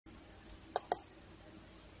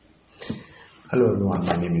Hello everyone,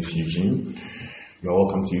 my name is Eugene. You're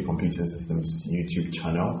welcome to Computing Systems YouTube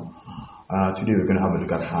channel. Today we're going to have a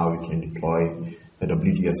look at how we can deploy a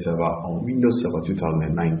WDS server on Windows Server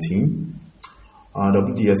 2019.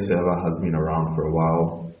 WDS server has been around for a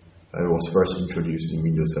while. It was first introduced in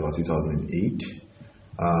Windows Server 2008. It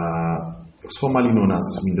was formerly known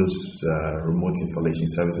as Windows Remote Installation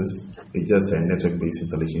Services. It's just a network-based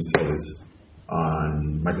installation service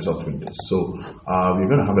on Microsoft Windows. So we're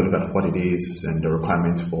going to have a look at what it is and the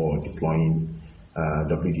requirements for deploying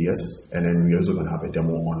WDS, and then we're also going to have a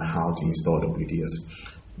demo on how to install WDS.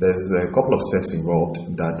 There's a couple of steps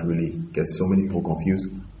involved that really get so many people confused,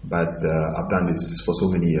 but I've done this for so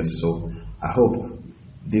many years, so I hope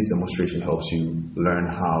this demonstration helps you learn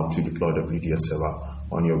how to deploy WDS server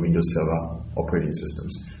on your Windows Server operating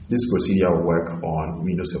systems. This procedure will work on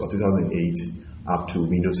Windows Server 2008 up to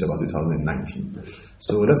Windows Server 2019.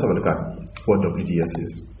 So let's have a look at what WDS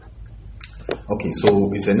is. Okay, so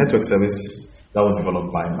it's a network service that was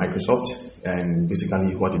developed by Microsoft, and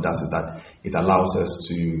basically what it does is that it allows us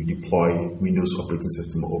to deploy Windows operating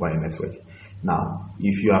system over a network. Now,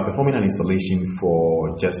 if you are performing an installation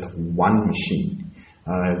for just one machine,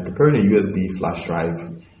 preparing a USB flash drive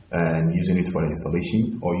and using it for the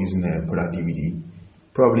installation, or using a product DVD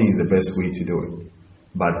probably is the best way to do it.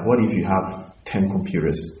 But what if you have 10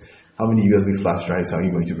 computers? How many USB flash drives are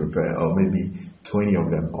you going to prepare? Or maybe 20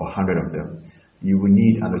 of them or 100 of them. You will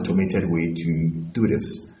need an automated way to do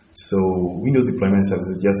this. So Windows deployment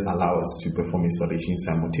services just allow us to perform installations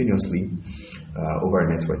simultaneously over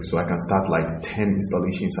a network. So I can start like 10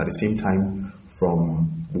 installations at the same time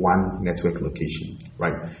from one network location,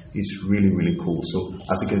 right? It's really cool. So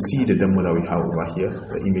as you can see, the demo that we have over here,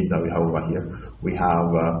 the image that we have over here, we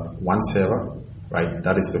have one server, right,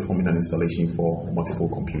 that is performing an installation for multiple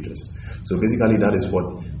computers. So basically that is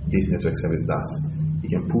what this network service does. You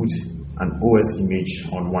can put an OS image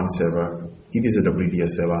on one server, if it's a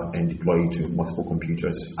WDS server, and deploy it to multiple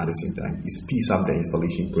computers at the same time. It speeds up the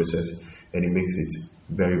installation process and it makes it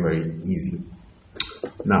very easy.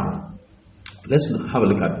 Now, let's have a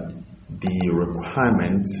look at the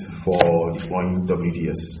requirements for deploying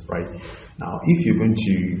WDS, right? Now, if you're going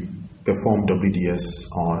to perform WDS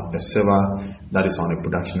on a server that is on a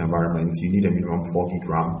production environment, you need a minimum 4 gig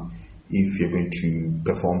RAM if you're going to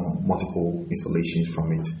perform multiple installations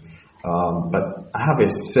from it. But I have a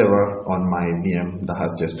server on my VM that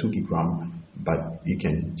has just 2 gig RAM, but you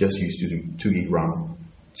can just use 2 gig RAM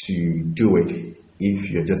to do it if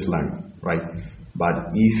you're just learning, right? But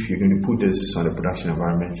if you're going to put this on a production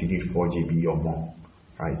environment, you need 4 GB or more,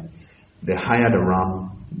 right? The higher the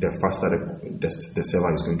RAM, the faster the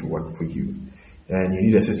server is going to work for you. And you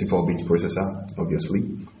need a 64-bit processor, obviously.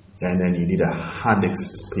 And then you need a hard disk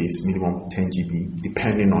space, minimum 10 GB,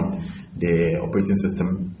 depending on the operating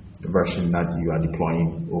system version that you are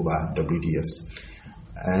deploying over WDS.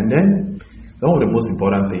 And then some of the most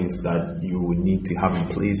important things that you will need to have in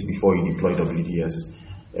place before you deploy WDS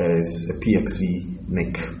is a PXE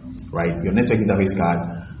NIC, right? Your network interface card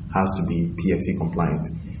has to be PXE compliant.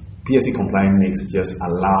 PXE compliant NICs just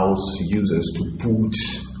allows users to boot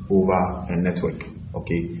over a network.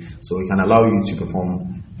 Okay, so it can allow you to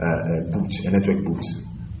perform a network boot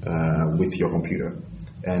with your computer.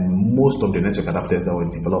 And most of the network adapters that were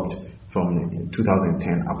developed from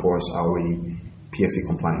 2010 upwards are already PXE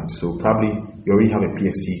compliant. So probably you already have a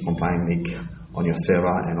PXE compliant NIC on your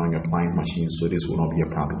server and on your client machine, so this will not be a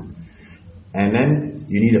problem. And then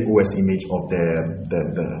you need an OS image of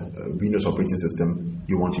the Windows operating system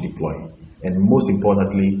you want to deploy. And most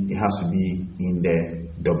importantly, it has to be in the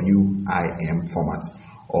WIM format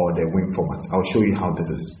or the WIM format. I'll show you how this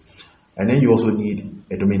is. And then you also need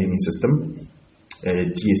a domain naming system,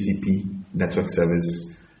 a DHCP network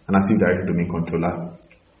service, an Active Directory domain controller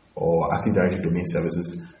or Active Directory domain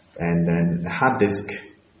services, and then a hard disk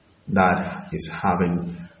that is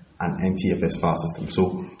having an NTFS file system.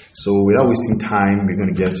 So without wasting time, we're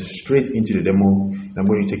going to get straight into the demo. I'm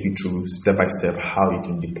going to take you through step by step how you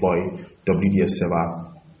can deploy WDS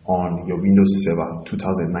server on your Windows Server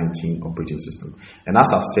 2019 operating system. And as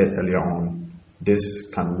I've said earlier on, this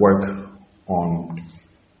can work on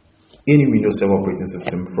any Windows Server operating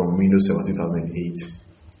system from Windows Server 2008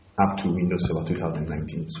 up to Windows Server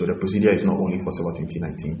 2019. So the procedure is not only for Server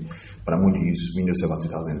 2019, but I'm going to use Windows Server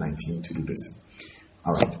 2019 to do this.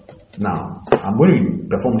 Alright, now I'm going to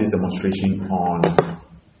perform this demonstration on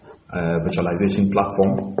a virtualization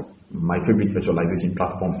platform. My favorite virtualization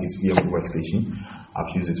platform is VMware Workstation. I've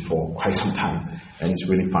used it for quite some time and it's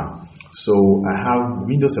really fun. So I have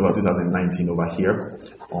Windows Server 2019 over here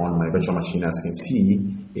on my virtual machine. As you can see,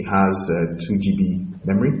 it has 2 GB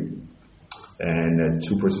memory and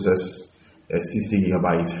 2 processors a 60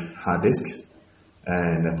 gigabyte hard disk,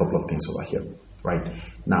 and a couple of things over here. Right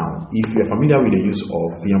now, if you're familiar with the use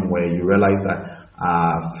of VMware, you realize that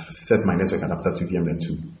I've set my network adapter to VMware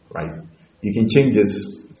 2. Right, you can change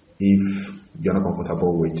this if you're not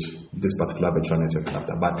comfortable with this particular virtual network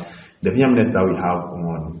adapter, but the VMnet that we have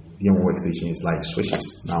on VMware Workstation is like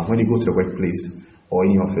switches. Now, when you go to the workplace or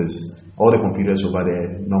any office, all the computers over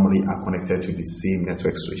there normally are connected to the same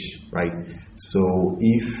network switch, right? So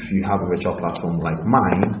if you have a virtual platform like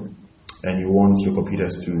mine and you want your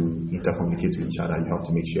computers to intercommunicate with each other, you have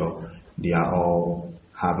to make sure they are all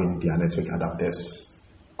having their network adapters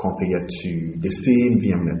configured to the same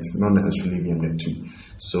VMnet, not necessarily VMnet 2.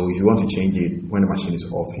 So if you want to change it when the machine is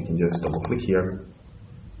off, you can just double click here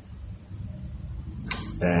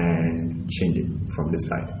and change it from this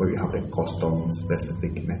side where you have the custom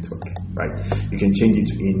specific network, right? You can change it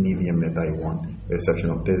to any VMnet that you want, with the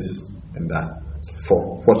exception of this and that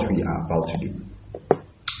for what we are about to do.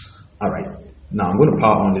 Alright, now I'm going to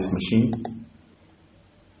power on this machine.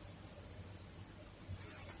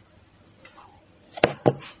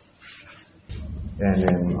 And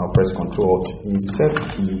then I'll press Ctrl Insert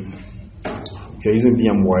key. If you're using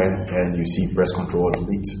VMware and you see press Ctrl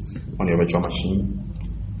Delete on your virtual machine,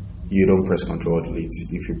 you don't press Ctrl Delete.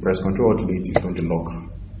 If you press Ctrl Delete, it's going to lock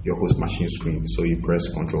your host machine screen. So you press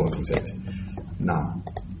Ctrl Insert. Now,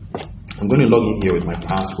 I'm going to log in here with my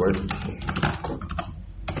password.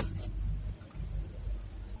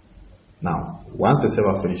 Now, once the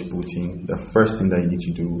server finishes booting, the first thing that you need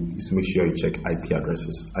to do is to make sure you check IP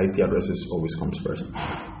addresses. IP addresses always comes first.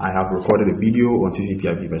 I have recorded a video on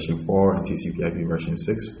TCP/IP version 4 and TCP/IP version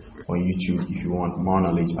 6 on YouTube. If you want more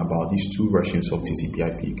knowledge about these two versions of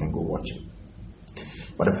TCP/IP, you can go watch it.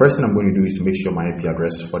 But the first thing I'm going to do is to make sure my IP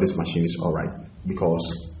address for this machine is alright, because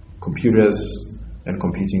computers and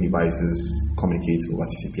computing devices communicate over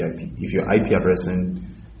TCP/IP. If your IP addressing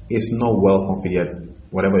is not well configured,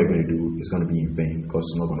 whatever you're going to do is going to be in vain because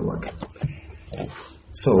it's not going to work.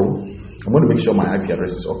 So I'm going to make sure my IP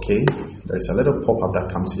address is okay. There's a little pop-up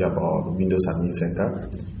that comes here about Windows Admin Center.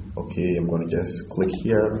 Okay, I'm going to just click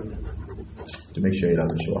here to make sure it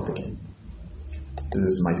doesn't show up again. This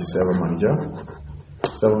is my server manager.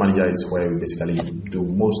 Server manager is where we basically do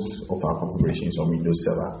most of our configurations on Windows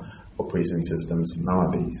Server operating systems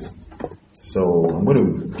nowadays. So I'm going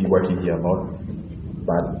to be working here a lot.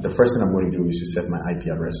 But the first thing I'm going to do is to set my IP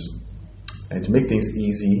address. And to make things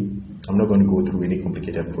easy, I'm not going to go through any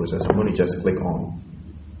complicated process. I'm going to just click on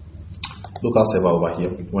local server over here.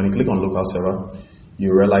 When you click on local server,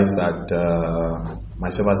 you realize that my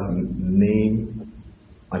server name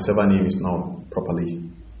is not properly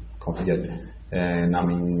configured. And I'm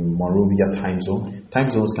in Monrovia time zone. Time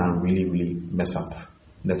zones can really mess up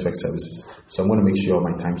network services. So I'm going to make sure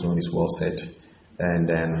my time zone is well set. And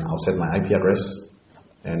then I'll set my IP address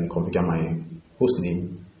and configure my host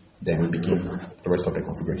name, then we begin the rest of the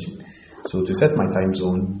configuration. So to set my time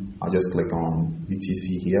zone, I'll just click on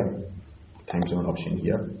UTC here, time zone option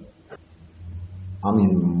here. I'm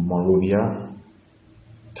in Monrovia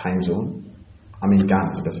time zone. I'm in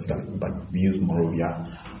Ghana specifically, but we use Monrovia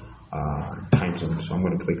time zone. So I'm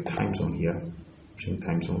going to click time zone here, change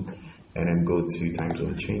time zone, and then go to time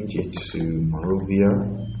zone, change it to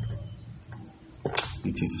Monrovia.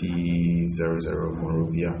 UTC 00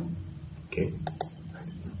 Monrovia, okay,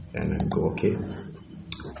 and then go okay,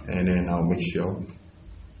 and then I'll make sure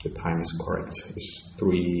the time is correct. It's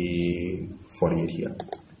 3:48 here.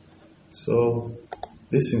 So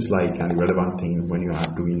this seems like an irrelevant thing when you are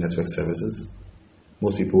doing network services.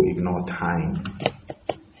 Most people ignore time,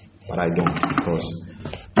 but I don't, because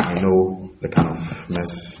I know the kind of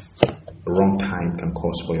mess the wrong time can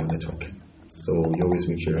cause for your network. So you always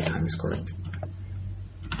make sure your time is correct.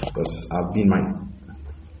 Because I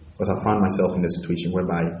found myself in a situation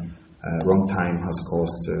whereby wrong time has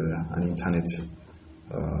caused an internet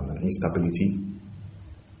instability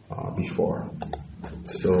before.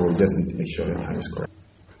 So you just need to make sure your time is correct.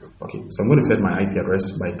 Okay, so I'm going to set my IP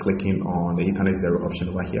address by clicking on the Ethernet 0 option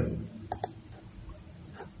over here.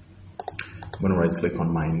 I'm going to right click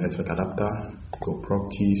on my network adapter, go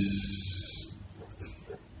properties,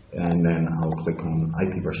 and then I'll click on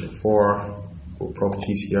IP version 4.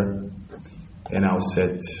 Properties here, and I'll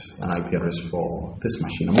set an IP address for this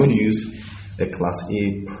machine. I'm going to use the class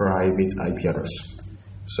A private IP address.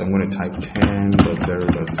 So I'm going to type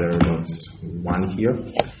 10.0.0.1 here,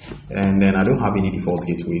 and then I don't have any default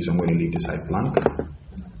gateways, so I'm going to leave the site blank.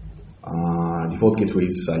 Default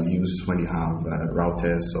gateways are used when you have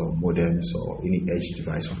routers or modems or any edge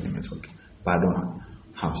device on the network, but I don't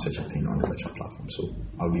have such a thing on the virtual platform, so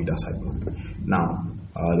I'll leave that site blank. Now,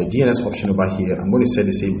 The DNS option over here, I'm going to set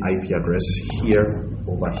the same IP address here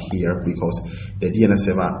over here because the DNS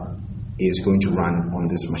server is going to run on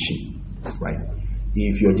this machine, right?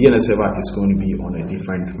 If your DNS server is going to be on a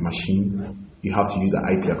different machine, you have to use the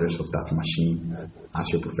IP address of that machine as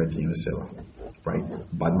your preferred DNS server, right?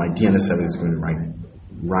 But my DNS server is going to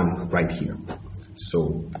run right here.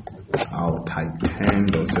 So I'll type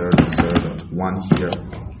 10.0.0.1 here.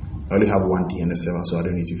 I only have one DNS server, so I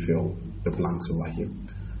don't need to fill the blanks over here.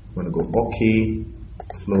 I'm going to go OK,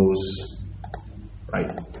 close,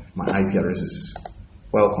 right? My IP address is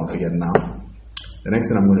well configured now. The next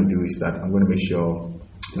thing I'm going to do is that I'm going to make sure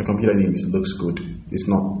my computer name looks good. It's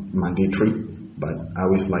not mandatory, but I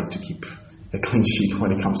always like to keep a clean sheet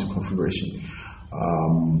when it comes to configuration.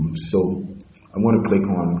 So I'm going to click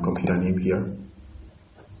on computer name here,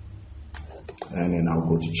 and then I'll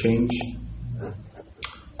go to change,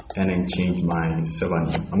 and then change my server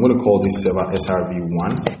name. I'm going to call this server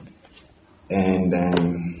SRV1, and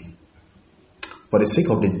then for the sake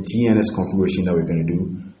of the DNS configuration that we're going to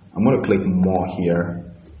do, I'm going to click more here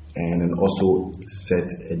and then also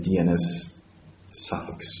set a DNS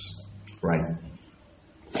suffix, right?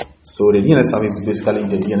 So the DNS suffix is basically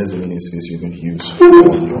the DNS domain space you're going to use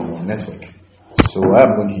for your network. So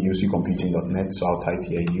I'm going to use ucomputing.net, so I'll type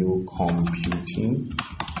here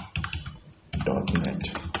ucomputing.net.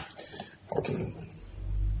 Okay.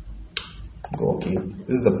 Go OK.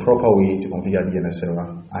 This is the proper way to configure DNS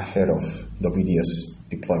server ahead of WDS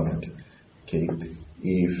deployment. Okay.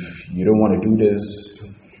 If you don't want to do this,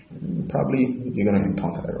 probably you're going to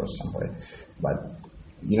encounter errors somewhere. But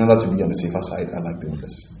in order to be on the safer side, I like doing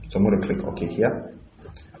this. So I'm going to click OK here.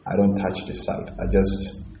 I don't touch the site. I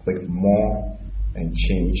just click more and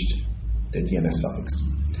changed the DNS suffix.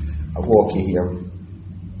 I'll go OK here.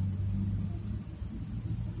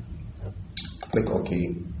 Click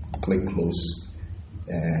OK, click close,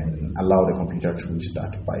 and allow the computer to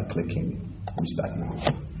restart by clicking restart now.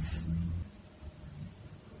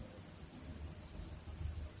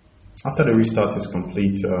 After the restart is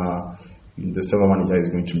complete, the server manager is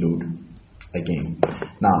going to load again.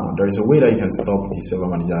 Now, there is a way that you can stop the server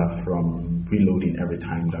manager from reloading every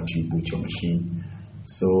time that you boot your machine.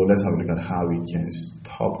 So let's have a look at how we can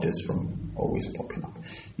stop this from always popping up.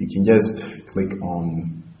 You can just click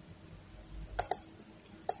on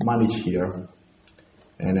manage here,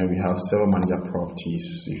 and then we have server manager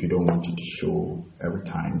properties. If you don't want it to show every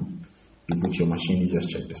time you boot your machine, you just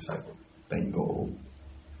check the site. Then you go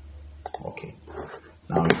okay.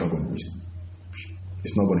 Now it's not going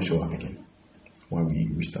to show up again when we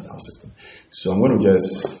restart our system. So I'm going to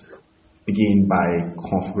just begin by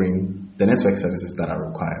configuring the network services that are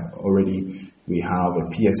required. Already we have a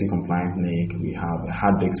PXE compliant NIC, we have a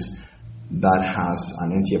hard disk that has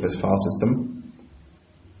an NTFS file system.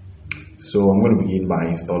 So I'm going to begin by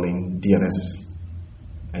installing DNS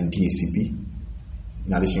and DHCP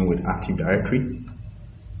in addition with Active Directory.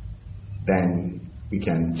 Then we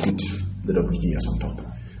can put the WDS on top.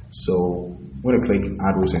 So I'm going to click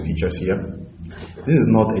Add Rules and Features here. This is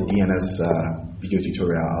not a DNS video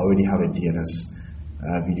tutorial. I already have a DNS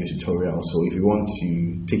video tutorial. So if you want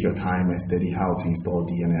to take your time and study how to install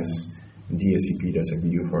DNS and DHCP, there's a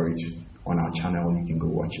video for it on our channel. You can go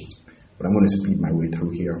watch it. But I'm going to speed my way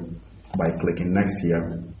through here by clicking Next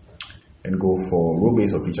here and go for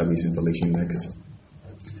role-based or feature-based installation next.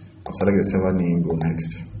 I'll select the server name, go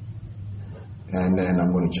next. And then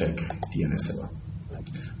I'm going to check DNS server.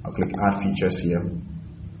 I'll click Add Features here,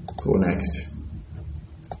 go next,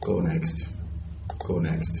 go next, go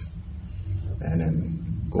next, and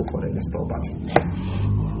then go for the install button.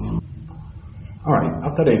 Alright,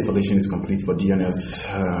 after the installation is complete for DNS,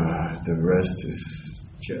 the rest is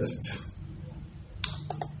just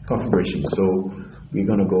configuration. So we're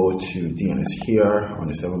going to go to DNS here on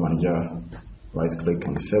the server manager, right click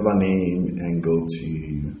on the server name and go to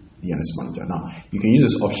DNS manager. Now you can use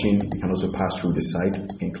this option, you can also pass through the site.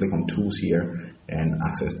 You can click on tools here and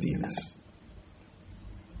access DNS.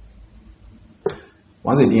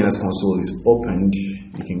 Once the DNS console is opened,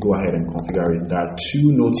 you can go ahead and configure it. There are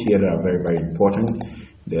two nodes here that are very, very important.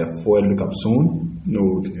 The forward lookup zone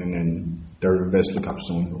node and then the reverse lookup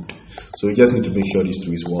zone node. So you just need to make sure these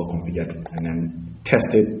two is well configured and then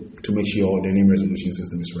test it to make sure the name resolution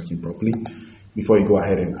system is working properly before you go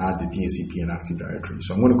ahead and add the DHCP and Active Directory.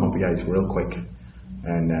 So I'm going to configure it real quick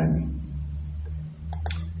and then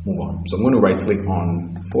move on. So I'm going to right click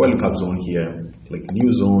on forward lookup zone here, click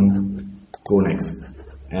new zone, go next.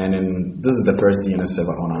 And then this is the first DNS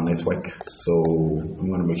server on our network, so I'm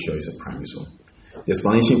going to make sure it's a primary zone. The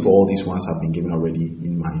explanation for all these ones have been given already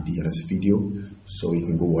in my DLS video, so you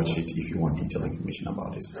can go watch it if you want detailed information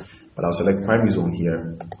about this. But I'll select primary zone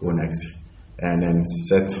here, go next, and then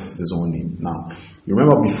set the zone name. Now, you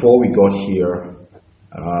remember before we got here,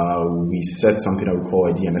 we set something that we call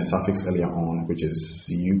a DNS suffix earlier on, which is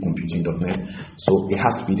ucomputing.net. So it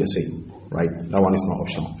has to be the same, right? That one is not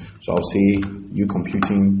optional. So I'll say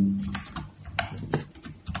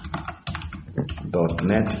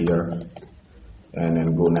ucomputing.net here, and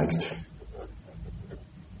then go next.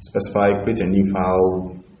 Specify, create a new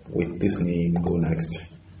file with this name, go next.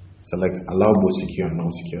 Select allow both secure and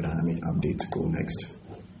non-secure dynamic updates, go next,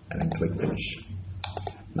 and then click finish.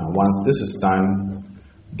 Now once this is done,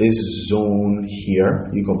 this zone here,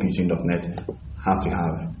 ucomputing.net, have to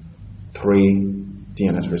have 3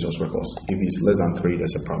 DNS resource records. If it's less than 3,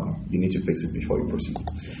 there's a problem. You need to fix it before you proceed.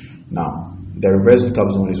 Now, the reverse lookup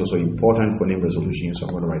zone is also important for name resolution, so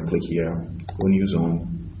I'm going to right click here, go new zone,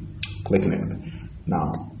 click next.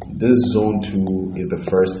 Now, this zone 2 is the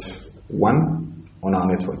first one on our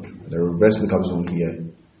network. The reverse lookup zone here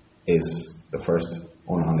is the first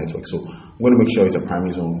on our network. So I'm going to make sure it's a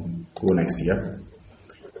primary zone, go next here.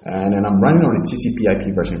 And then I'm running on a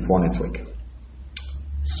TCP/IP version 4 network.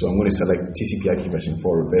 So I'm going to select TCP/IP version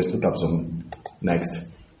 4 reverse lookup zone next,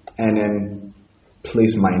 and then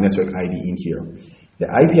place my network ID in here. The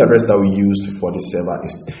IP address that we used for this server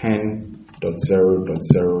is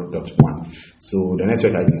 10.0.0.1. So the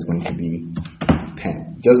network ID is going to be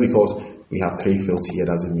 10. Just because we have 3 fields here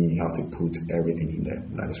doesn't mean you have to put everything in there.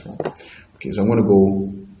 That is wrong. Okay, so I'm going to go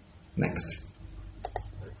next.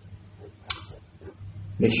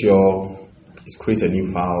 Make sure it creates a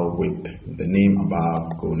new file with the name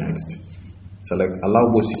above, go next. Select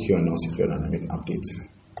allow both secure and non-secure dynamic updates.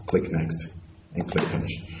 Click next and click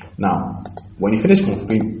finish. Now, when you finish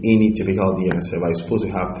configuring any typical DNS server, you're supposed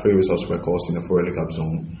to have 3 resource records in the forward lookup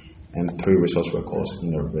zone and 3 resource records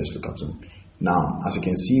in the reverse lookup zone. Now, as you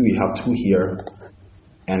can see, we have 2 here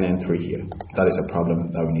and then 3 here. That is a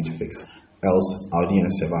problem that we need to fix. Else, our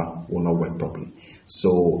DNS server will not work properly.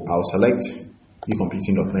 So I'll select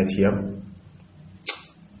ucomputing.net here,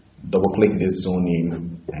 double click this zone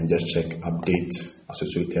name and just check update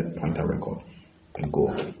associated pointer record and go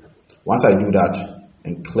OK. Once I do that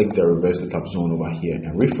and click the reverse lookup zone over here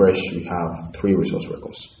and refresh, we have 3 resource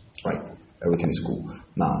records, right? Everything is cool.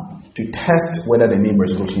 Now, to test whether the name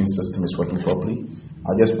resolution system is working properly,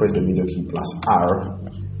 I'll just press the middle key plus R,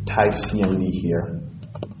 type CMD here,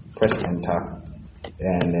 press enter,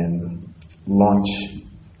 and then launch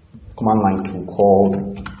command line tool called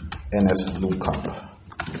nslookup.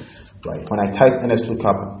 Right. When I type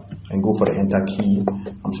nslookup and go for the enter key,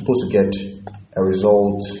 I'm supposed to get a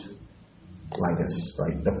result like this,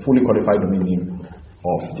 right? The fully qualified domain name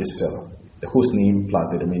of this server, the host name plus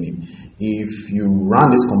the domain name. If you run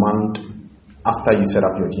this command after you set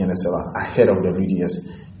up your DNS server ahead of WDS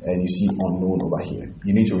and you see unknown over here,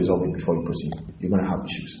 you need to resolve it before you proceed. You're going to have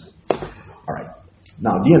issues. All right.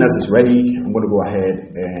 Now DNS is ready. I'm going to go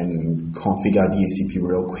ahead and configure DHCP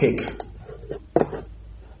real quick.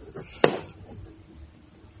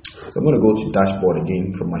 So I'm going to go to dashboard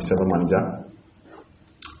again from my server manager.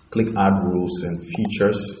 Click add rules and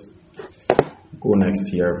features. Go next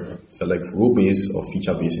here. Select rule based or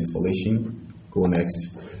feature based installation. Go next.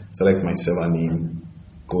 Select my server name.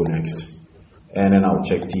 Go next. And then I'll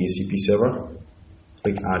check DHCP server.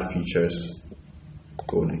 Click add features.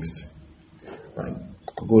 Go next. Right.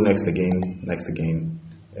 Go next again,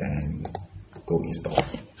 and go install.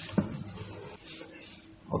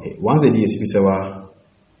 Okay, once the DHCP server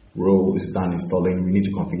role is done installing, we need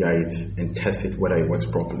to configure it and test it whether it works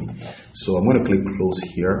properly. So I'm going to click close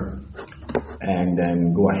here, and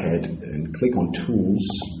then go ahead and click on tools,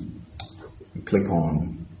 and click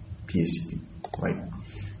on DHCP, right?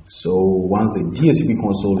 So once the DHCP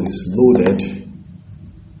console is loaded,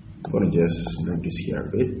 I'm going to just move this here a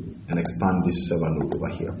bit and expand this server node over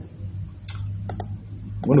here.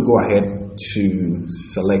 I'm going to go ahead to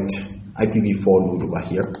select IPv4 node over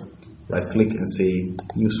here, right click and say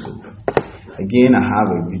new scope. Again, I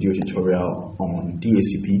have a video tutorial on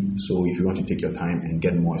DHCP, so if you want to take your time and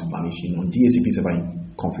get more explanation on DHCP server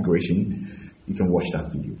configuration, you can watch that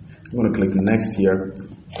video. I'm going to click next here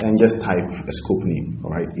and just type a scope name.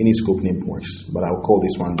 All right, any scope name works, but I'll call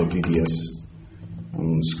this one WDS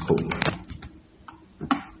scope.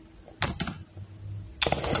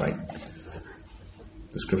 Right.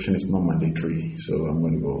 Description is not mandatory, so I'm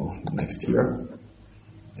going to go next here,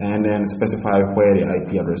 and then specify where the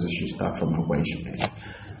IP addresses should start from and where it should end.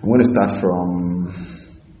 I'm going to start from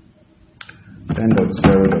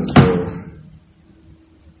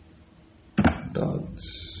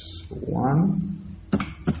 10.0.0.1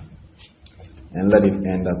 and let it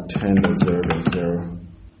end at 10.0.0.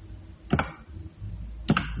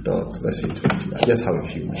 Let's say 20. I just have a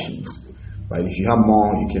few machines, right? If you have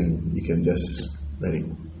more, you can just let it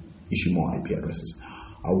issue more IP addresses.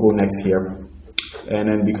 I'll go next here, and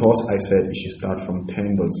then because I said it should start from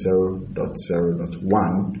 10.0.0.1,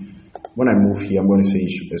 when I move here, I'm going to say you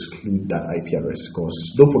should exclude that IP address, because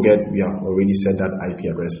don't forget we have already set that IP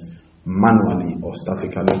address manually or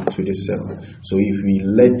statically to this server. So if we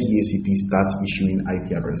let DHCP start issuing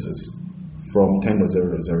IP addresses from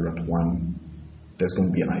 10.0.0.1, there's going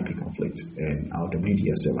to be an IP conflict and our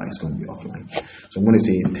WDS server is going to be offline. So I'm going to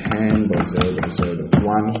say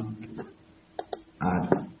 10.0.0.1 add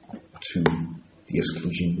to the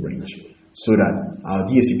exclusion range, so that our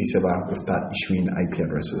DHCP server will start issuing IP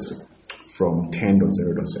addresses from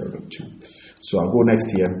 10.0.0.2. So I'll go next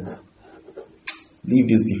here, leave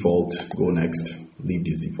this default, go next, leave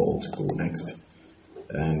this default, go next,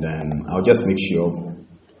 and then I'll just make sure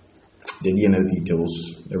the DNS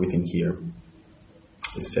details, everything here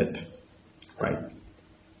is set, right?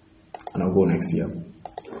 And I'll go next here,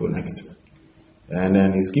 go next, and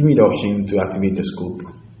then it's giving me the option to activate the scope,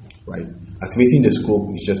 right? Activating the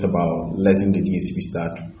scope is just about letting the DHCP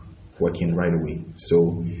start working right away.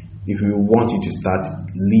 So if we want it to start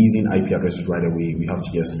leasing IP addresses right away, we have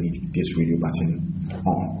to just leave this radio button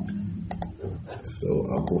on. So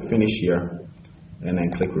I'll go finish here and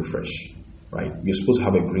then click refresh, right? You're supposed to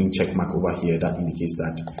have a green check mark over here that indicates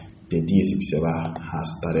that the DHCP server has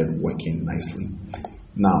started working nicely.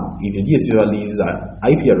 Now, if the DHCP server leases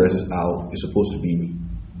IP addresses out, it's supposed to be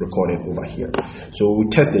recorded over here. So we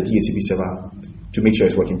test the DHCP server to make sure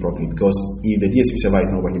it's working properly, because if the DHCP server is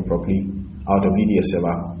not working properly, our WDS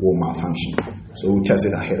server will malfunction. So we test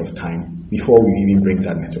it ahead of time before we even bring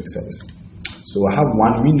that network service. So I have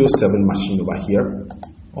one Windows 7 machine over here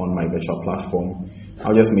on my virtual platform.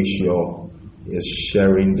 I'll just make sure it's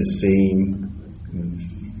sharing the same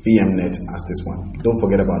VMnet as this one. Don't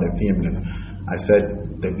forget about the VMnet. I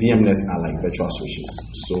said the VMnet are like virtual switches.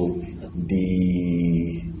 So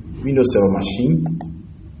the Windows 7 machine,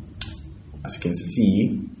 as you can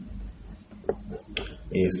see,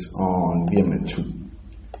 is on VMnet 2.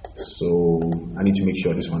 So I need to make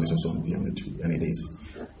sure this one is also on VMnet 2, and it is.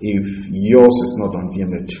 If yours is not on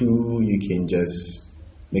VMnet 2, you can just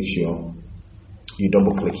make sure you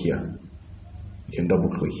double click here. You can double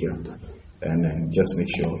click here and then just make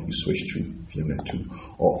sure you switch to VMnet 2.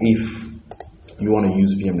 Or if you want to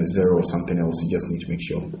use VMnet 0 or something else, you just need to make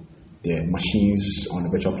sure the machines on the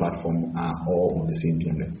virtual platform are all on the same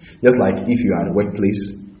VMnet. Just like if you are at a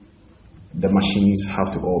workplace, the machines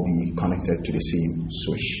have to all be connected to the same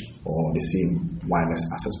switch or the same wireless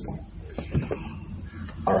access point.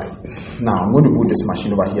 Alright, now I'm going to put this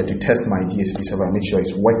machine over here to test my DHCP server and make sure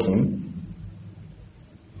it's working.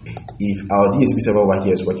 If our DHCP server over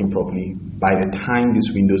here is working properly, by the time this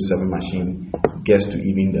Windows 7 machine gets to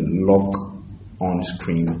even the log on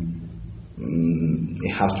screen,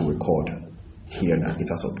 it has to record here that it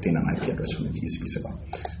has obtained an IP address from the DHCP server.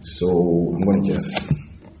 So I'm going to just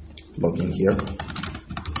log in here.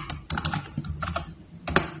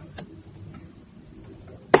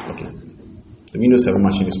 Okay, the Windows 7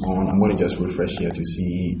 machine is on. I'm going to just refresh here to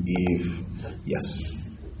see if, yes,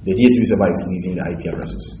 the DHCP server is leasing the IP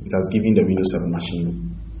addresses. It has given the Windows 7 machine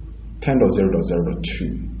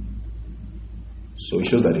 10.0.0.2. So it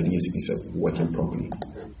shows that the DHCP is working properly.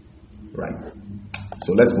 Right.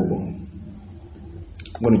 So let's move on.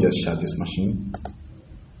 I'm going to just shut this machine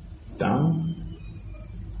down.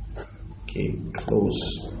 Okay, close.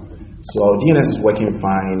 So our DNS is working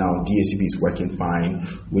fine, our DHCP is working fine.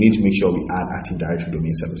 We need to make sure we add Active Directory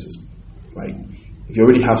domain services, right? If you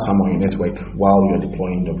already have some on your network while you're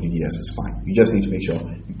deploying WDS, it's fine. You just need to make sure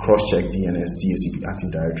you cross-check DNS, DHCP,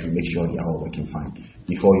 Active Directory, make sure they are all working fine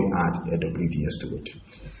before you add a WDS to it.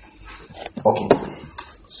 Okay,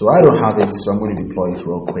 so I don't have it, so I'm going to deploy it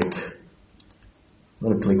real quick. I'm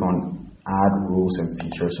going to click on Add Rules and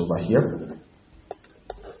Features over here.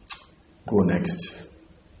 Go next.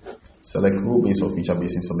 Select rule-based or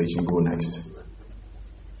feature-based installation, go next.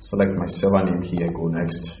 Select my server name here, go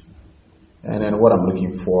next. And then what I'm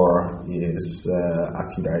looking for is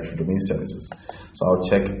Active Directory domain services. So I'll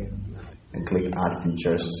check and click Add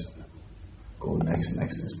Features. Go next,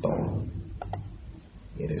 next, install.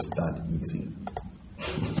 It is that easy.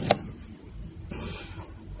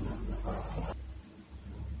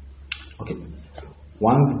 Okay.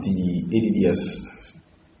 Once the ADDS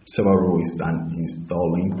server rule is done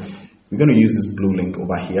installing, we're going to use this blue link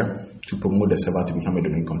over here to promote the server to become a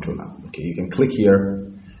domain controller. Okay, you can click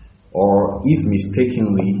here, or if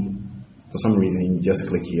mistakenly for some reason you just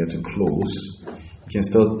click here to close, you you can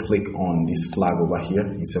still click on this flag over here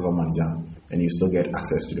in Server Manager, and you still get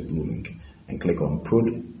access to the blue link, and click on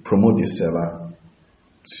promote this server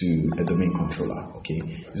to a domain controller. Okay,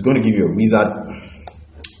 it's going to give you a wizard,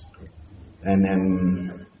 and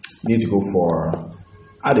then you need to go for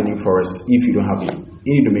add a new forest if you don't have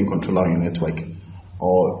any domain controller on your network,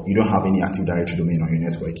 or you don't have any Active Directory domain on your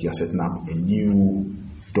network. You are setting up a new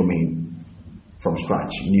domain from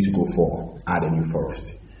scratch. You need to go for add a new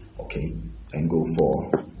forest, okay, and go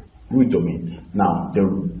for root domain. Now the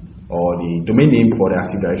domain name for the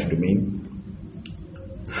Active Directory domain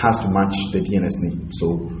has to match the DNS name.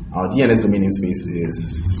 So our DNS domain namespace is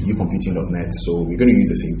ucomputing.net, so we're going to use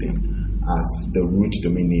the same thing as the root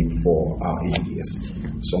domain name for our WDS.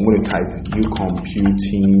 So I'm going to type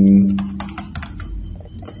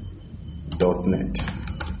ucomputing.net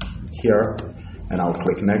here, and I'll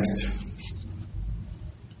click next.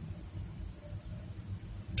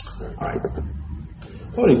 Alright,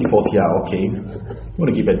 for the default here, okay, I'm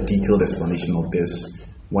going to give a detailed explanation of this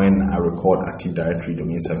when I record Active Directory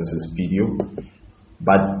Domain Services video,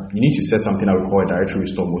 but you need to set something I will call a directory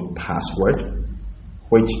restore mode password,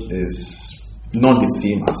 which is not the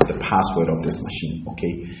same as the password of this machine.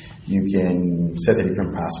 Okay, you can set a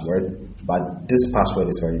different password, but this password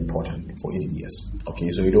is very important for WDS. Okay,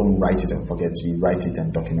 so you don't write it and forget, you write it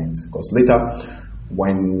and document, because later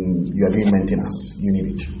when you are doing maintenance you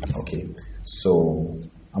need it. Okay, so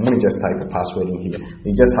I'm going to just type a password in here.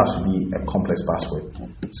 It just has to be a complex password,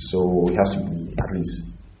 so it has to be at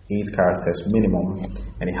least 8 characters minimum,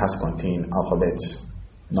 and it has to contain alphabets,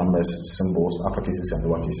 numbers, symbols, uppercases and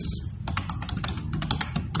lowercases.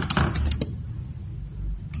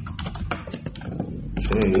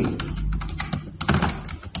 Okay,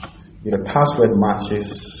 if the password matches,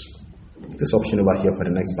 this option over here for the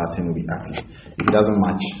next button will be active. If it doesn't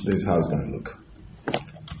match, this is how it's going to look.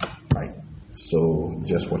 Right, so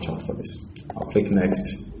just watch out for this. I'll click next,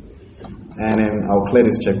 and then I'll clear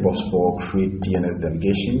this checkbox for create DNS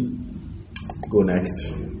delegation. Go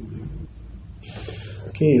next.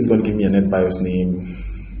 Okay, it's going to give me a NetBIOS name.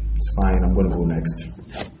 It's fine. I'm going to go next.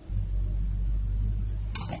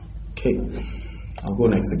 Okay, I'll go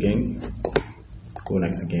next again. Go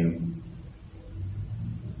next again.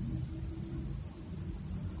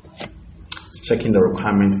 It's checking the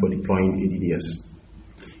requirements for deploying WDS.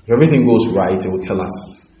 If everything goes right, it will tell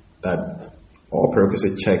us that all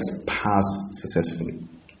prerequisite checks pass successfully.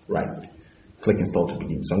 Right. Click install to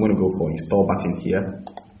begin. So I'm going to go for install button here,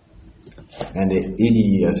 and the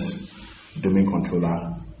WDS domain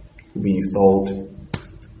controller will be installed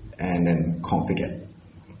and then configured.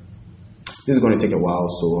 This is going to take a while,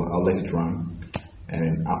 so I'll let it run, and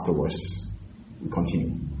then afterwards we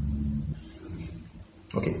continue.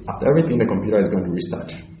 Okay, after everything, the computer is going to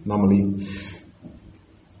restart. Normally,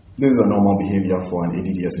 this is a normal behavior for an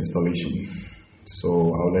WDS installation,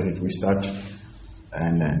 so I'll let it restart,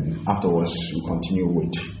 and then afterwards we continue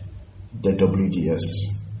with the WDS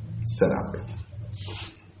setup.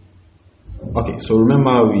 Okay, so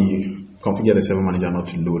remember we configured the server manager not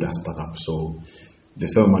to load as startup, so the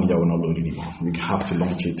server manager will not load anymore. We have to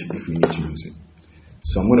launch it if we need to use it.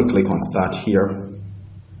 So I'm going to click on start here,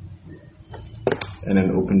 and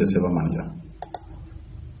then open the server manager.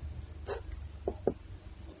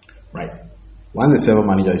 Right, once the server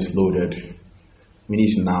manager is loaded, we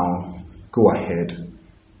need to now go ahead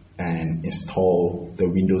and install the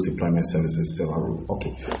Windows Deployment Services server rule.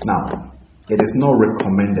 Okay, now it is not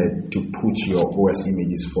recommended to put your OS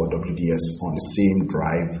images for WDS on the same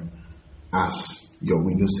drive as your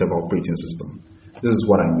Windows Server operating system. This is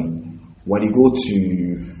what I mean. When you go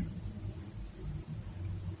to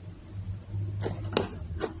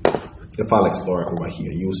the File Explorer over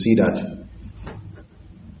here, you will see that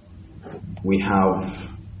we have,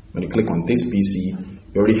 when you click on this PC,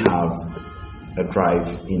 you already have a drive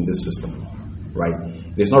in this system, right?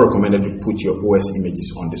 It is not recommended to put your OS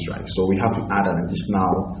images on this drive, so we have to add an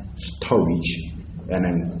additional storage and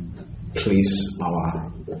then place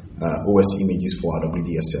our OS images for our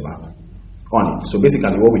WDS server on it. So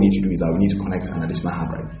basically what we need to do is that we need to connect an additional hard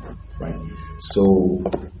drive, right? So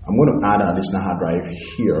I'm going to add an additional hard drive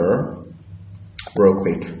here real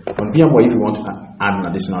quick. On VMware, if you want to add an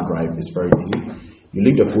additional drive, it's very easy. You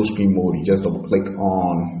leave the full screen mode, you just double click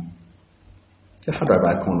on the hard drive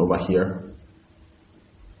icon over here,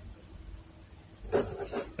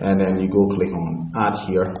 and then you go click on add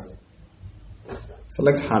here,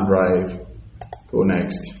 select hard drive, go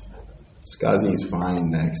next. SCSI is fine,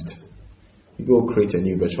 next. You go create a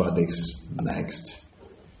new virtual disk, next.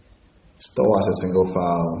 Store as a single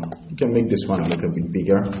file. You can make this one a little bit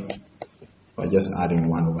bigger by just adding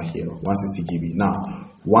one over here, 160 GB. Now,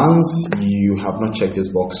 Once you have not checked this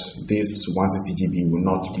box, this 160 GB will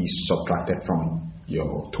not be subtracted from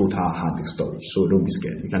your total hard disk storage. So don't be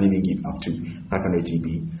scared. You can even give up to 500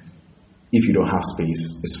 GB. If you don't have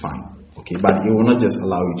space, it's fine. Okay, but it will not just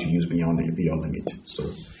allow you to use beyond your limit. So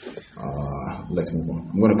let's move on.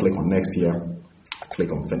 I'm going to click on next here, click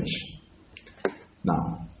on finish.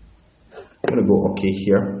 Now I'm going to go OK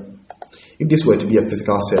here. If this were to be a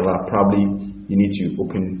physical server, probably you need to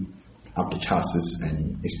open up the chassis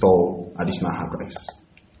and install additional hard drives,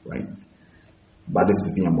 right? But this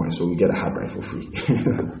is VMware, so we get a hard drive for free.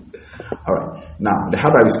 All right, now the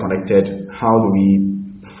hard drive is connected. How do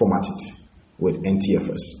we format it? With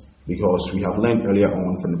NTFS, because we have learned earlier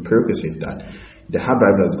on from the prerequisite that the hard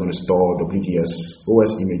drive that's going to store WDS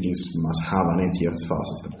OS images must have an NTFS file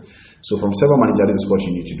system. So from Server Manager, this is what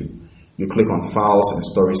you need to do. You click on Files and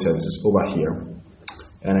Storage Services over here,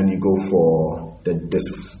 and then you go for the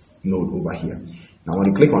Disks node over here. Now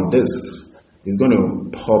when you click on Disks, it's going to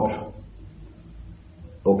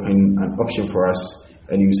open an option for us,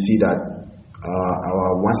 and you see that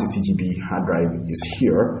our 160 GB hard drive is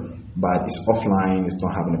here, but it's offline, it's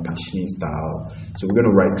not having a partitioning style. So we're going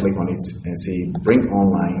to right click on it and say bring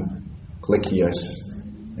online, click yes,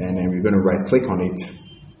 and then we're going to right click on it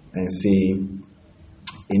and say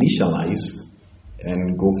initialize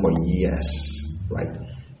and go for yes, right?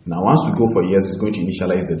 Now once we go for yes, it's going to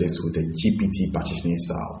initialize the disk with a GPT partitioning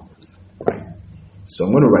style, right? So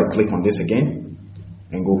I'm going to right click on this again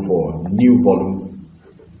and go for new volume,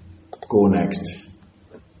 go next,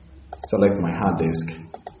 select my hard disk,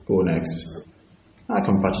 go next. I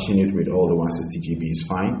can partition it with all the 160 GB is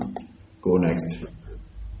fine. Go next.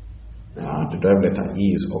 The drive letter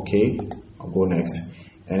E is okay. I'll go next.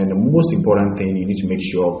 And then the most important thing, you need to make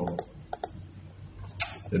sure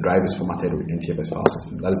the drive is formatted with NTFS file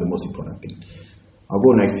system. That is the most important thing. I'll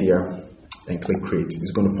go next here and click create.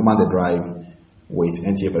 It's going to format the drive with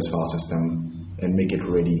NTFS file system and make it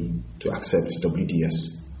ready to accept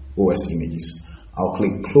WDS OS images. I'll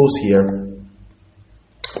click close here.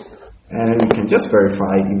 And then we can just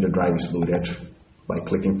verify if the drive is loaded by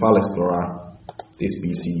clicking File Explorer. This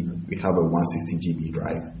PC, we have a 160 GB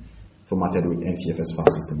drive formatted with NTFS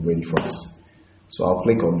file system ready for us. So I'll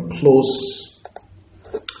click on Close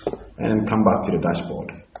and then come back to the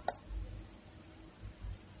dashboard.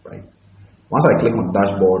 Right. Once I click on the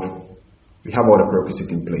dashboard, we have all the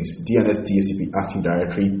prerequisites in place: DNS, DHCP, Active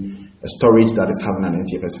Directory, a storage that is having an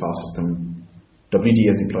NTFS file system,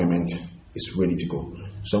 WDS deployment is ready to go.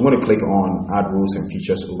 So I'm going to click on Add Rules and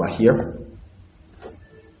Features over here.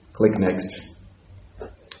 Click Next.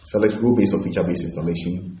 Select Rule-Based or Feature-Based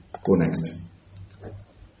Installation. Go Next.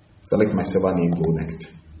 Select my server name. Go Next.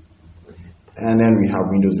 And then we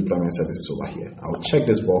have Windows Deployment Services over here. I'll check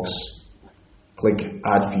this box. Click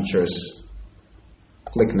Add Features.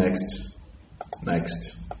 Click Next.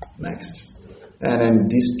 Next. Next. And then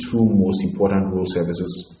these two most important rule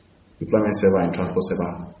services, Deployment Server and Transport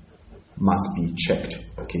Server, must be checked,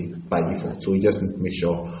 okay, by default. So you just need to make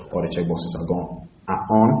sure all the checkboxes are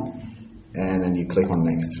on, and then you click on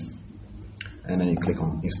next, and then you click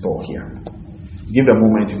on install here. Give it a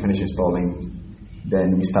moment to finish installing,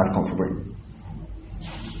 then we start configuring.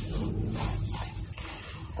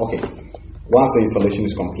 Okay, once the installation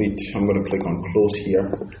is complete, I'm going to click on close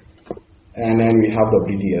here, and then we have the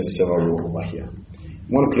WDS server row over here.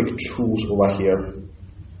 I'm going to click tools over here,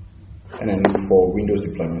 and then look for Windows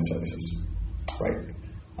Deployment Services, right?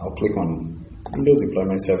 I'll click on Windows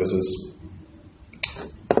Deployment Services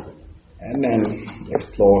and then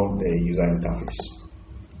explore the user interface.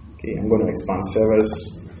 Okay, I'm going to expand servers.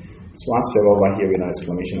 It's one server over here with an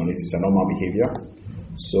exclamation on it. It's a normal behavior.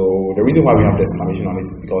 So the reason why we have the exclamation on it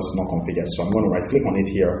is because it's not configured. So I'm going to right click on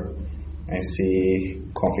it here and say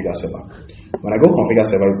configure server. When I go configure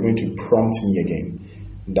server, it's going to prompt me again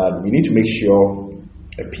that we need to make sure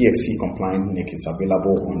a PXE compliant NIC is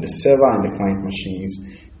available on the server and the client machines.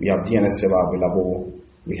 We have DNS server available.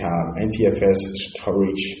 We have NTFS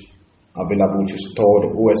storage available to store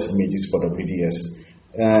the OS images for WDS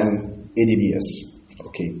and ADDS.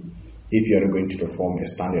 Okay, if you are going to perform a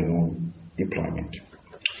standalone deployment.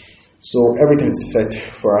 So everything is set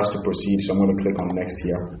for us to proceed. So I'm going to click on next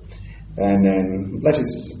here, and then let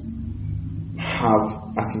us have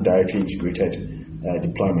Active Directory integrated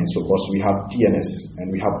deployment. So of course we have DNS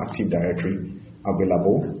and we have Active Directory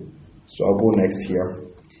available. So I'll go next here,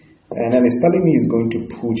 and then it's telling me it's going to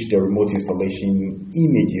put the remote installation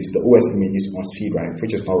images, the OS images, on C drive,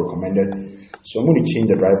 which is not recommended. So I'm going to change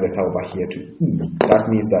the drive letter over here to E. That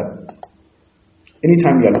means that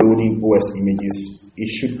anytime you are loading OS images, it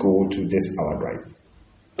should go to this our drive,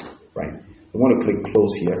 right? I'm going to click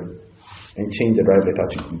close here, and change the drive letter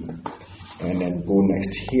to E, and then go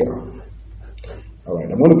next here.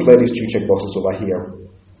 Alright, I'm going to clear these two checkboxes over here.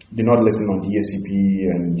 Do not listen on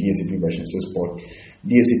DHCP and DHCP version 6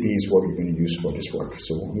 DHCP is what we're going to use for this work.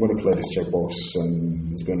 So I'm going to clear this checkbox,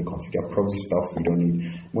 and it's going to configure proxy stuff we don't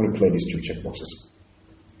need. I'm going to clear these two checkboxes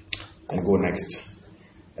and go next.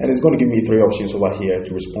 And it's going to give me 3 options over here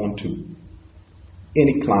to respond to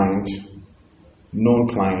any client, known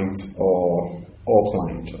client, or all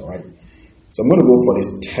client. Alright. So I'm going to go for this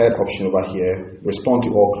third option over here, respond to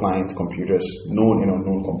all client computers, known and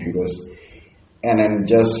unknown computers, and then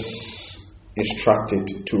just instruct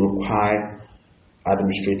it to require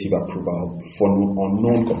administrative approval for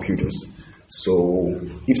unknown computers. So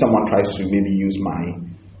if someone tries to maybe use my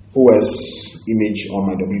OS image on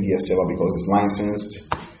my WDS server because it's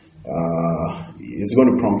licensed, it's going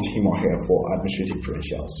to prompt him or her for administrative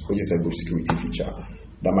credentials, which is a good security feature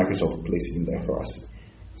that Microsoft placed in there for us.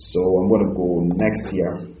 So I'm going to go next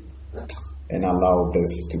here and allow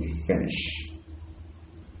this to finish.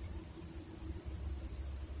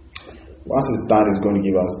 Once it's done, it's going to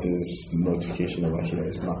give us this notification over here.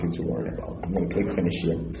 It's nothing to worry about. I'm going to click finish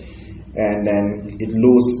here, and then it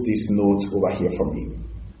loads this note over here for me.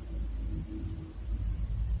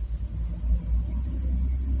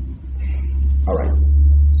 Alright,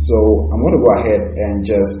 so I'm going to go ahead and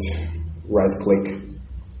just right click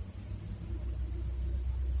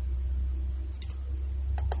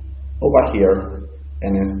over here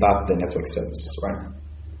and then start the network service, right?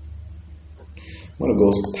 I'm going to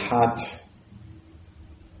go start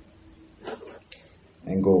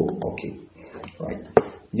and go OK, right?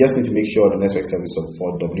 You just need to make sure the network service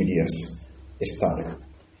for WDS is started.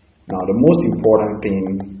 Now, the most important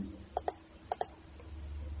thing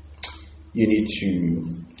you need to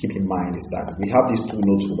keep in mind is that we have these 2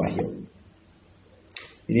 nodes over here.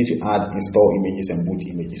 You need to add install images and boot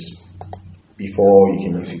images before you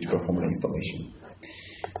can use it to perform the installation.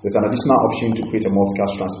 There's an additional option to create a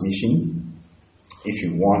multicast transmission if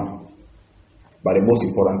you want, but the most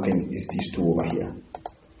important thing is these 2 over here.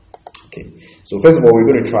 Okay, so first of all, we're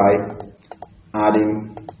going to try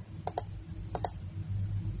adding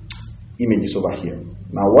images over here.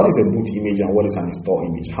 Now, what is a boot image and what is an install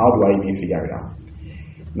image? How do I even figure it out?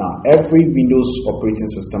 Now, every Windows operating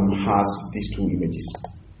system has these 2 images,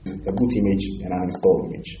 a boot image and an install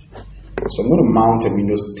image. So I'm going to mount a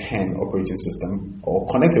Windows 10 operating system or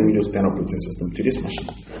connect a Windows 10 operating system to this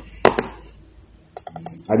machine.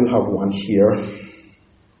 I do have one here.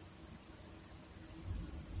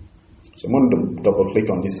 So I'm going to double click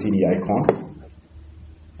on this CD icon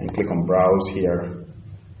and click on browse here.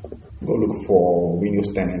 Go look for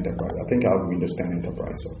Windows 10 Enterprise. I think I have Windows 10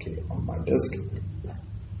 Enterprise, okay, on my disk.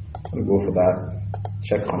 I'm going to go for that,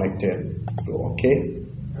 check connected, go OK,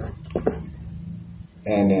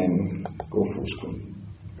 and then go full screen.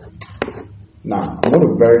 Now, I'm going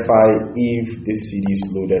to verify if this CD is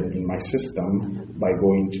loaded in my system by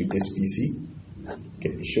going to this PC. Okay,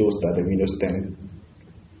 it shows that the Windows 10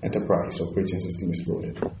 Enterprise operating system is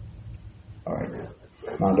loaded. Alright.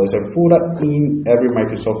 Now, there's a folder in every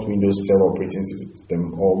Microsoft Windows server operating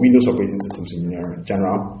system or Windows operating systems in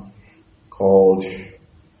general called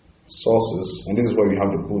sources, and this is where you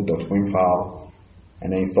have the boot.wim file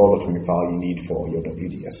and the install.wim file you need for your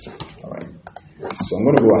WDS. Alright. So I'm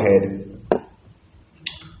going to go ahead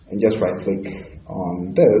and just right click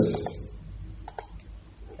on this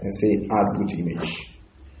and say add boot image.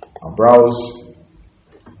 I'll browse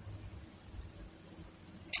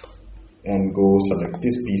and go select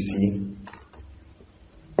this PC,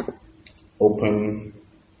 open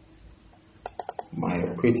my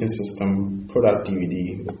operating system, product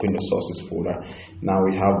DVD, open the sources folder. Now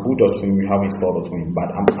we have boot.wim, we have install.wim,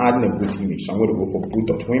 but I'm adding a boot image, so I'm going to go for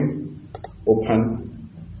boot.wim, open,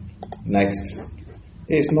 next.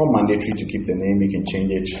 It's not mandatory to keep the name, you can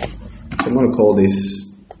change it. So I'm going to call this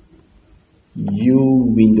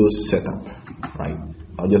U Windows Setup, right?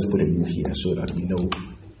 I'll just put a U here so that we know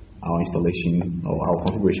our installation or our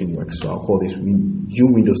configuration works. So I'll call this U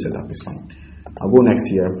Windows Setup, is fine. I'll go next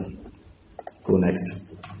here, go next,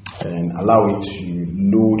 and allow it to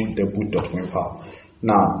load the boot.wim file.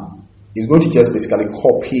 Now, it's going to just basically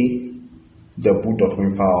copy the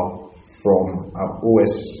boot.wim file from our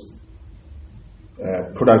OS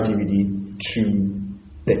product DVD to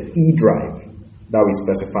the E drive that we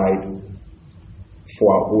specified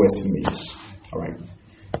for our OS images. Alright,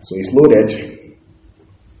 so it's loaded.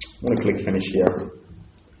 I'm going to click finish here,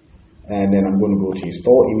 and then I'm going to go to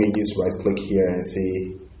install images, right click here and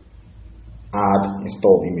say add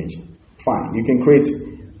install image. Fine, you can create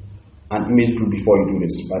an image group before you do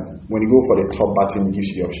this, but when you go for the top button, it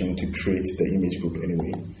gives you the option to create the image group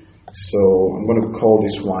anyway. So I'm going to call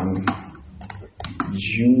this one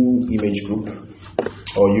U image group,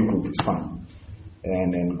 or U group is fine.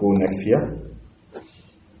 And then go next here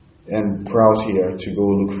and browse here to go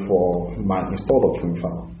look for my install.twin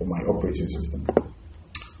file for my operating system.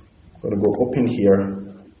 I'm going to go open here,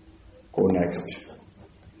 go next,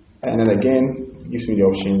 and then again gives me the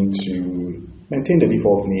option to maintain the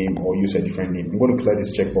default name or use a different name. I'm going to clear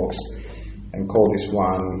this checkbox and call this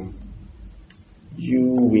one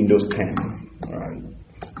U Windows 10. Alright.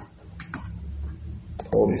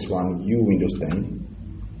 Call this one U Windows 10.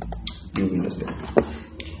 U Windows 10.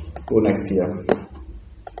 Go next here.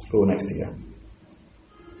 Go next here.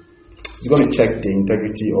 It's going to check the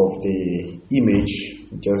integrity of the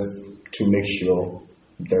image just to make sure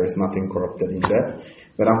there is nothing corrupted in there.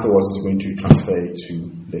 But afterwards, it's going to transfer it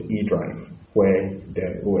to the E drive where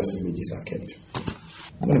the OS images are kept.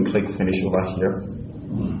 I'm going to click finish over here.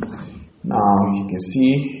 Now you can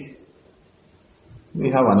see we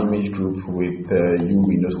have an image group with U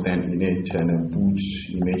Windows 10 in it and a boot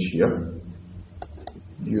image here.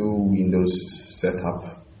 U Windows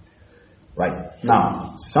setup. Right.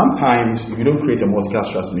 Now, sometimes if you don't create a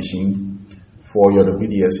multicast transmission for your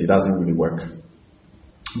WDS, it doesn't really work.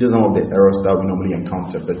 These are some of the errors that we normally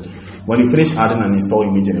encounter. But when you finish adding an install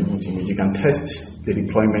image and a boot image, you can test the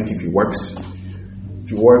deployment if it works.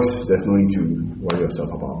 If it works, there's no need to worry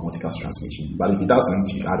yourself about multicast transmission. But if it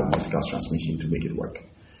doesn't, you add a multicast transmission to make it work.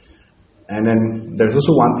 And then there's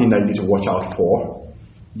also one thing that you need to watch out for.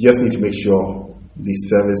 You just need to make sure the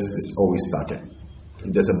service is always started.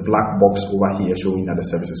 If there's a black box over here showing that the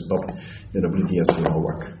service is stopped, the WDS will not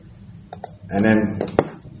work. And then,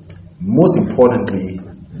 most importantly,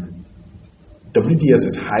 WDS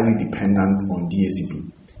is highly dependent on DHCP.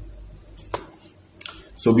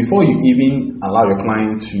 So before you even allow your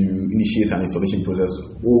client to initiate an installation process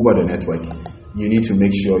over the network, you need to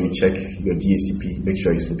make sure you check your DHCP, make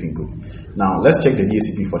sure it's looking good. Now, let's check the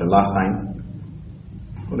DHCP for the last time.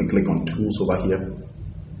 I'm going to click on Tools over here.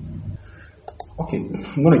 Okay,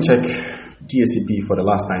 I'm going to check DHCP for the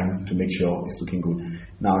last time to make sure it's looking good.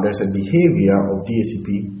 Now, there's a behavior of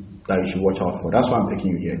DHCP that you should watch out for. That's why I'm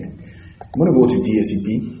taking you here again. I'm going to go to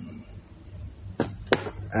DHCP,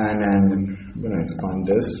 and then I'm going to expand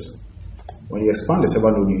this. When you expand the server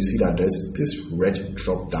node, you see that there's this red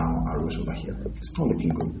drop down arrows over here. It's not looking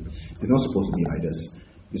good. It's not supposed to be like this.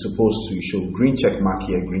 It's supposed to show green check mark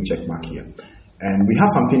here, green check mark here. And we have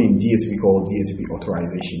something in DHCP called DHCP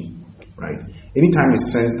authorization. Right? Anytime it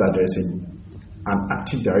senses that there's an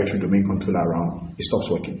active directory domain controller around, it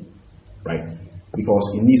stops working, right? Because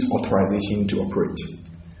it needs authorization to operate.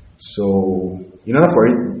 So, in order for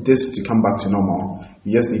this to come back to normal,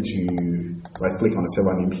 you just need to right-click on the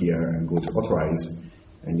server name here and go to authorize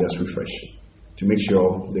and just refresh to make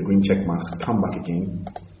sure the green check marks come back again,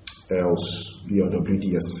 else your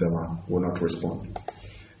WDS server will not respond.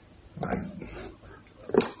 Right?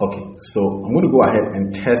 Okay, so I'm going to go ahead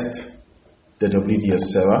and test the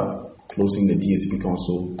WDS server, closing the DHCP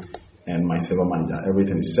console and my server manager.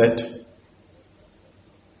 Everything is set.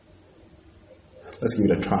 Let's give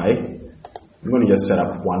it a try. I'm going to just set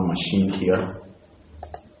up one machine here.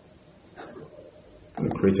 I'm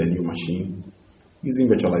going to create a new machine. Using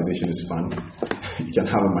virtualization is fun. You can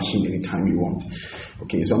have a machine anytime you want.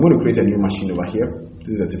 Okay, so I'm going to create a new machine over here. This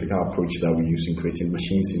is a typical approach that we use in creating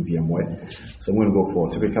machines in VMware. So I'm going to go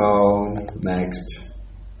for typical, next.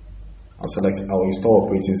 I'll install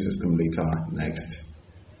operating system later, next.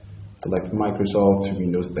 Select Microsoft,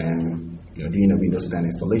 Windows 10. You're doing a Windows 10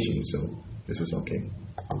 installation, so this is okay.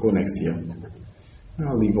 I'll go next here. I'm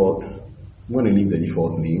going to leave the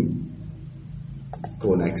default name.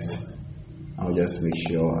 Go next. I'll just make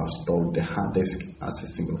sure I've stored the hard disk as a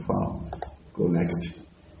single file. Go next.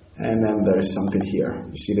 And then there is something here.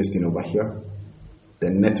 You see this thing over here?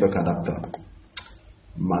 The network adapter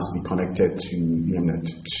must be connected to VMnet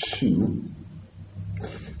 2.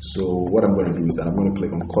 So what I'm going to do is that I'm going to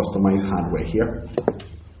click on Customize Hardware here.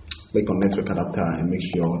 Click on Network Adapter and make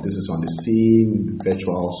sure this is on the same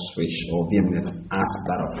virtual switch or VMnet as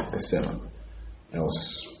that of the server.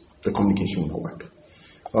 Else the communication will not work.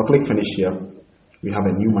 I'll click Finish here. We have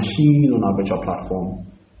a new machine on our virtual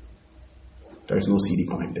platform. There is no CD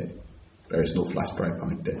connected. There is no flash drive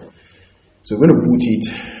connected. So we're going to boot it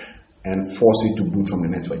and force it to boot from the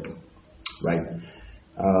network, right?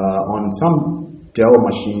 On some Dell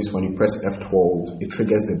machines, when you press F12, it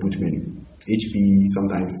triggers the boot menu. HP,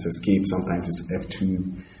 sometimes it's Escape, sometimes it's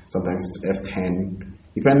F2, sometimes it's F10,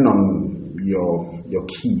 depending on your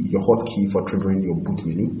key, your hotkey for triggering your boot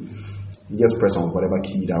menu. You just press on whatever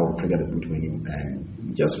key that will trigger the boot menu, and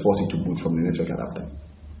you just force it to boot from the network adapter,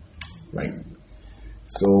 right?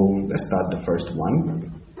 So let's start the first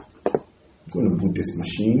one. I'm going to boot this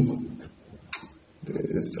machine.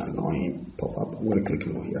 This annoying pop-up. I'm going to click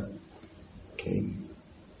no here. Okay.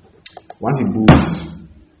 Once it boots,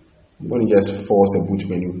 I'm going to just force the boot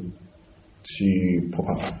menu to pop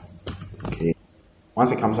up. Okay.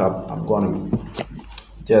 Once it comes up, I'm going to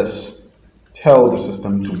just tell the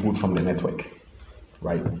system to boot from the network.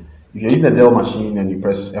 Right. If you're using a Dell machine and you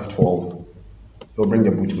press F12, it'll bring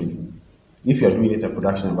the boot menu. If you're doing it in a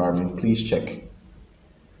production environment, please check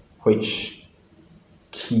which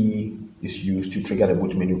key is used to trigger the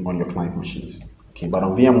boot menu on your client machines. Okay, but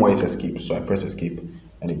on VMware it's escape, so I press escape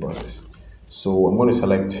and it brought this. So I'm going to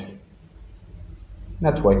select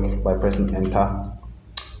network by pressing enter.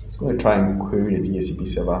 It's going to try and query the DHCP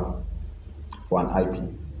server for an IP.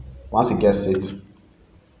 Once it gets it, it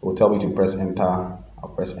will tell me to press enter.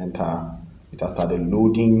 I'll press enter. It has started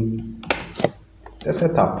loading the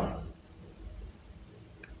setup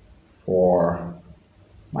for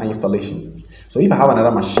my installation. So if I have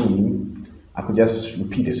another machine, I could just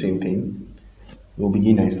repeat the same thing. We'll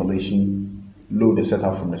begin the installation, load the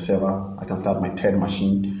setup from the server. I can start my third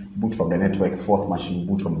machine, boot from the network, fourth machine,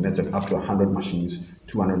 boot from the network, up to 100 machines,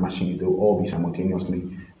 200 machines. They will all be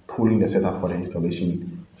simultaneously pulling the setup for the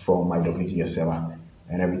installation from my WDS server,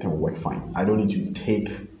 and everything will work fine. I don't need to take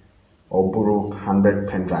or borrow 100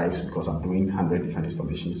 pen drives because I'm doing 100 different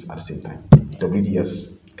installations at the same time.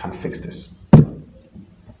 WDS can fix this.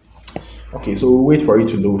 Okay, so we'll wait for it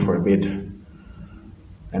to load for a bit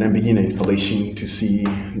and then begin the installation to see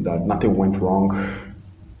that nothing went wrong.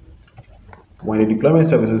 When the deployment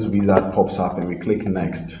services wizard pops up and we click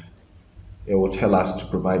next, it will tell us to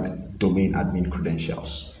provide domain admin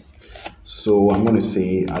credentials. So I'm going to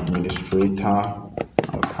say administrator.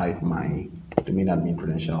 I'll type my domain admin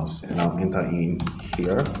credentials and I'll enter in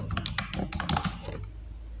here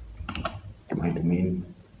my domain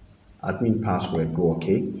admin password, go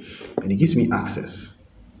OK, and it gives me access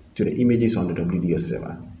to the images on the WDS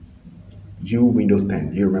server. Windows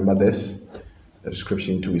 10, do you remember this? The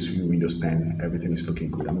description too is Windows 10, everything is looking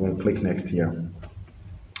good. I'm going to click next here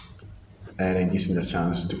and it gives me the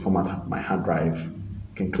chance to format my hard drive.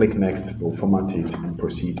 You can click next, we'll format it and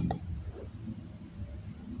proceed.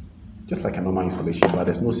 Just like a normal installation, but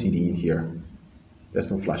there's no CD in here. There's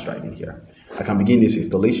no flash drive in here. I can begin this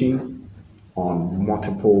installation on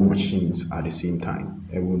multiple machines at the same time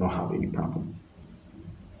and we will not have any problem.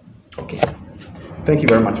 Okay. Thank you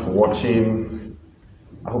very much for watching.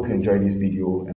 I hope you enjoyed this video.